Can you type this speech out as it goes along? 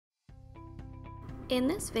In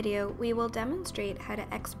this video, we will demonstrate how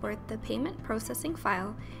to export the payment processing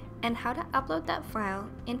file and how to upload that file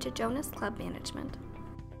into Jonas Club Management.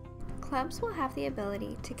 Clubs will have the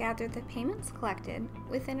ability to gather the payments collected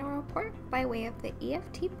within a report by way of the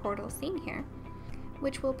EFT portal seen here,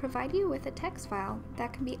 which will provide you with a text file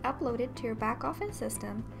that can be uploaded to your back office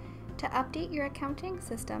system to update your accounting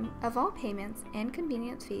system of all payments and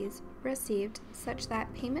convenience fees received, such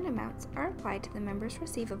that payment amounts are applied to the members'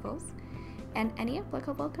 receivables and any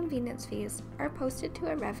applicable convenience fees are posted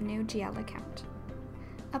to a Revenue GL account.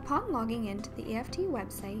 Upon logging into the EFT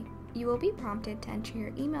website, you will be prompted to enter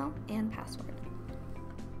your email and password.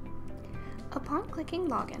 Upon clicking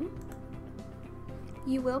Login,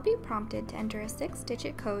 you will be prompted to enter a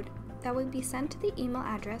 6-digit code that will be sent to the email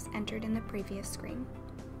address entered in the previous screen.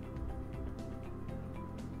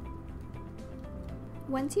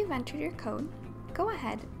 Once you've entered your code, go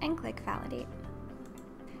ahead and click Validate.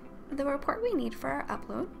 The report we need for our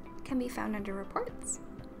upload can be found under Reports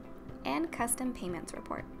and Custom Payments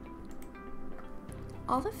Report.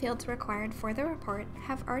 All the fields required for the report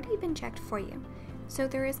have already been checked for you, so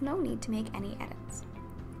there is no need to make any edits.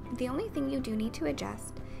 The only thing you do need to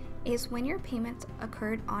adjust is when your payments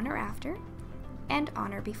occurred on or after and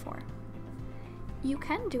on or before. You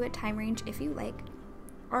can do a time range if you like,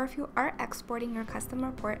 or if you are exporting your custom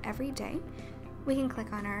report every day, we can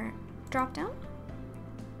click on our drop-down,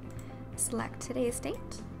 select today's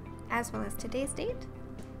date, as well as today's date,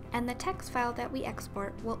 and the text file that we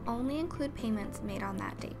export will only include payments made on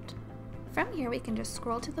that date. From here, we can just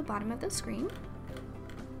scroll to the bottom of the screen,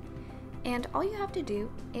 and all you have to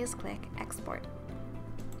do is click Export.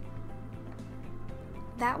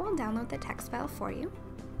 That will download the text file for you,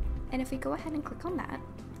 and if we go ahead and click on that,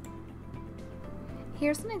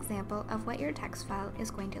 here's an example of what your text file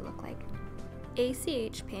is going to look like.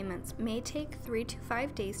 ACH payments may take 3 to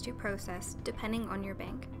 5 days to process depending on your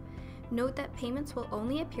bank. Note that payments will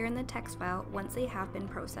only appear in the text file once they have been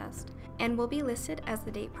processed, and will be listed as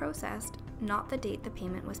the date processed, not the date the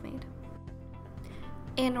payment was made.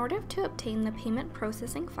 In order to obtain the payment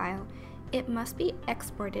processing file, it must be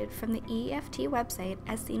exported from the EFT website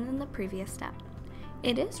as seen in the previous step.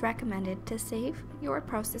 It is recommended to save your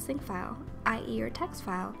processing file, i.e. your text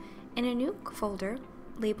file, in a new folder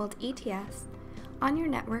labeled ETS on your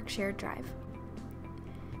network shared drive.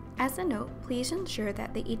 As a note, please ensure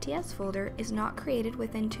that the ETS folder is not created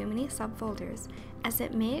within too many subfolders, as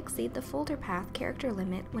it may exceed the folder path character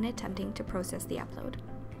limit when attempting to process the upload.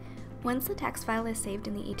 Once the text file is saved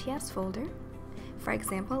in the ETS folder, for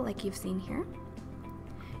example like you've seen here,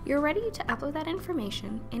 you're ready to upload that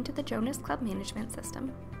information into the Jonas Club Management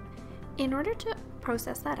system. In order to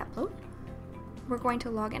process that upload, we're going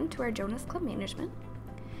to log into our Jonas Club Management,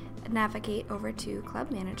 navigate over to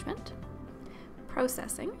Club Management,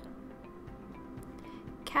 Processing,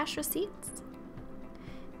 Cash Receipts,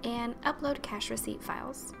 and Upload Cash Receipt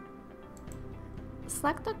Files.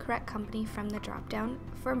 Select the correct company from the drop-down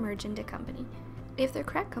for Merge into Company. If the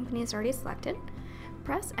correct company is already selected,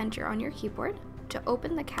 press Enter on your keyboard to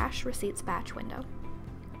open the Cash Receipts Batch window.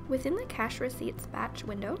 Within the Cash Receipts Batch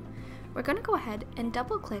window, we're going to go ahead and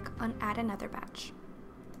double-click on Add Another Batch.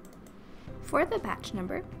 For the batch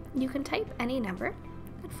number, you can type any number,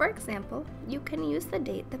 and for example, you can use the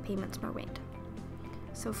date the payments were made.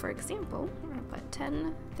 So for example, we're going to put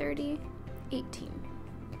 10/30/18.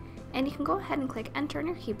 And you can go ahead and click Enter on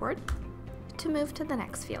your keyboard to move to the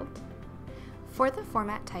next field. For the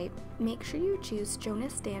format type, make sure you choose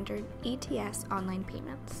Jonas Standard ETS Online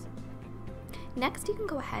Payments. Next, you can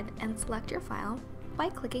go ahead and select your file by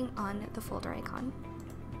clicking on the folder icon.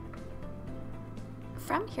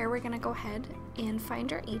 From here, we're going to go ahead and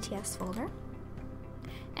find our ETS folder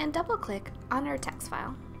and double-click on our text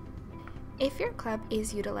file. If your club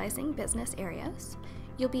is utilizing business areas,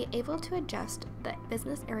 you'll be able to adjust the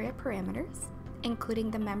business area parameters, including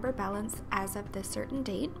the member balance as of this certain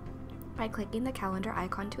date, by clicking the calendar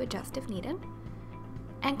icon to adjust if needed,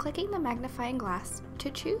 and clicking the magnifying glass to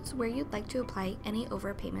choose where you'd like to apply any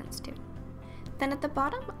overpayments to. Then at the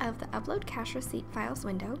bottom of the Upload Cash Receipt Files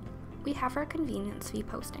window, we have our convenience fee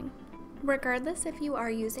posting. Regardless if you are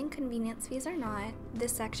using convenience fees or not,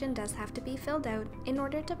 this section does have to be filled out in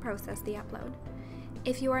order to process the upload.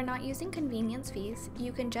 If you are not using convenience fees,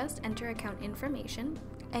 you can just enter account information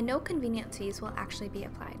and no convenience fees will actually be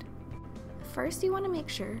applied. First, you want to make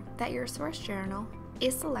sure that your source journal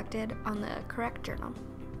is selected on the correct journal.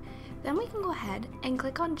 Then we can go ahead and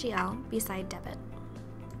click on GL beside debit.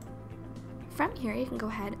 From here, you can go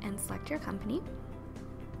ahead and select your company,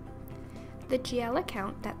 the GL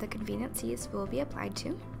account that the convenience fees will be applied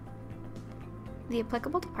to, the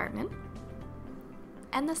applicable department,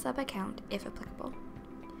 and the sub-account if applicable.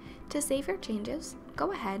 To save your changes,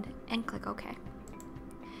 go ahead and click OK.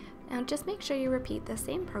 Now just make sure you repeat the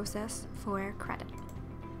same process for credit.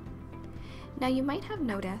 Now you might have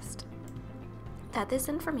noticed that this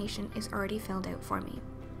information is already filled out for me.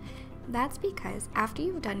 That's because after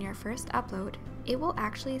you've done your first upload, it will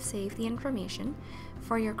actually save the information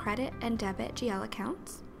for your credit and debit GL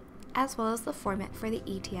accounts, as well as the format for the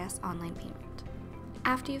ETS online payment.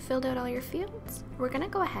 After you've filled out all your fields, we're going to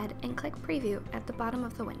go ahead and click Preview at the bottom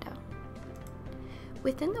of the window.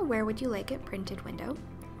 Within the Where Would You Like It Printed window,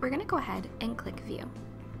 we're going to go ahead and click View.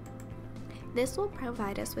 This will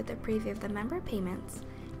provide us with a preview of the member payments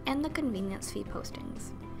and the convenience fee postings.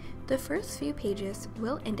 The first few pages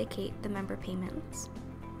will indicate the member payments,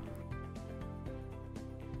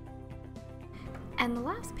 and the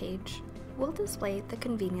last page will display the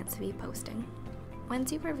convenience fee posting.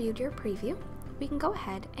 Once you've reviewed your preview, we can go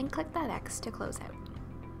ahead and click that X to close out.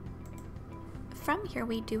 From here,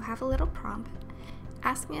 we do have a little prompt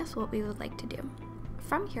asking us what we would like to do.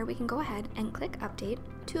 From here, we can go ahead and click Update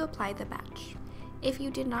to apply the batch. If you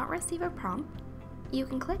did not receive a prompt, you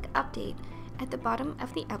can click Update at the bottom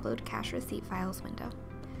of the Upload Cash Receipt Files window.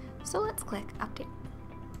 So let's click Update.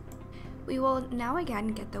 We will now again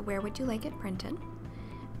get the Where Would You Like It Printed,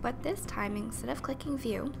 but this time instead of clicking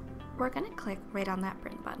View, we're going to click right on that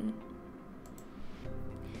Print button.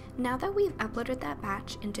 Now that we've uploaded that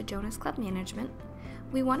batch into Jonas Club Management,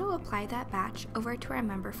 we want to apply that batch over to our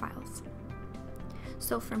member files.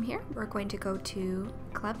 So from here, we're going to go to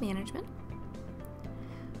Club Management,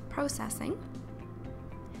 Processing,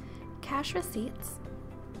 Cash Receipts,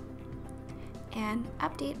 and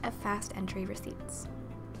Update of Fast Entry Receipts.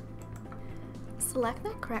 Select the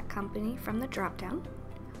correct company from the drop-down,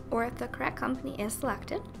 or if the correct company is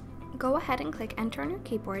selected, go ahead and click Enter on your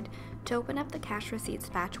keyboard to open up the Cash Receipts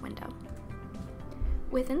batch window.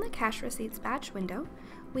 Within the Cash Receipts batch window,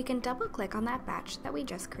 we can double-click on that batch that we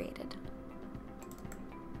just created.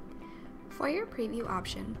 For your preview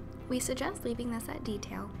option, we suggest leaving this at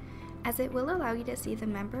Detail, as it will allow you to see the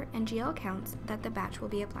member and GL accounts that the batch will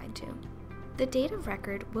be applied to. The date of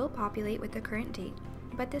record will populate with the current date,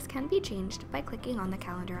 but this can be changed by clicking on the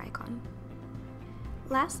calendar icon.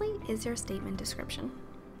 Lastly is your statement description.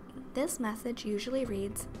 This message usually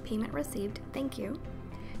reads, "Payment received, thank you,"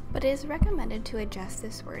 but it is recommended to adjust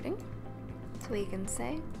this wording. So we can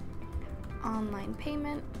say, "Online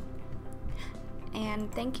payment,"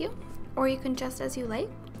 and "thank you," or you can just as you like,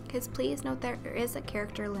 because please note there is a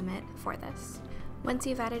character limit for this. Once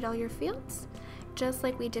you've added all your fields, just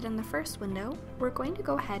like we did in the first window, we're going to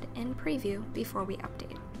go ahead and preview before we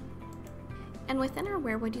update. And within our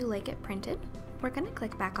Where Would You Like It Printed, we're going to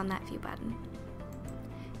click back on that View button.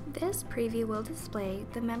 This preview will display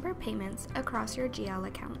the member payments across your GL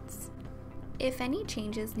accounts. If any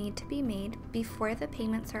changes need to be made before the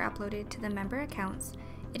payments are uploaded to the member accounts,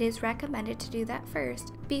 it is recommended to do that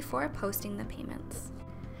first before posting the payments.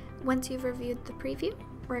 Once you've reviewed the preview,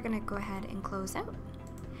 we're going to go ahead and close out.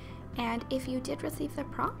 And if you did receive the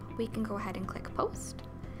prompt, we can go ahead and click Post.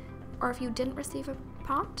 Or if you didn't receive a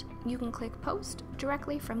prompt, you can click Post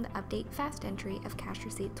directly from the Update Fast Entry of Cash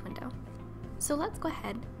Receipts window. So let's go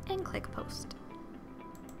ahead and click Post.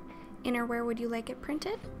 In our Where Would You Like It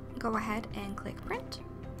Printed, go ahead and click Print.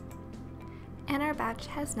 And our batch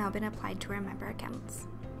has now been applied to our member accounts.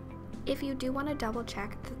 If you do want to double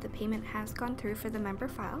check that the payment has gone through for the member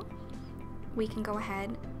file, we can go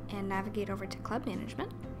ahead and navigate over to Club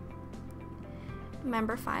Management,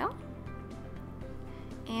 Member File,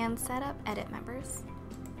 and set up Edit Members.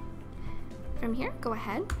 From here, go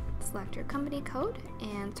ahead, select your company code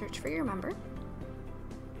and search for your member.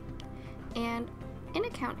 And in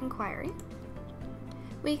Account Inquiry,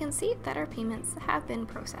 we can see that our payments have been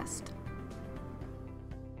processed.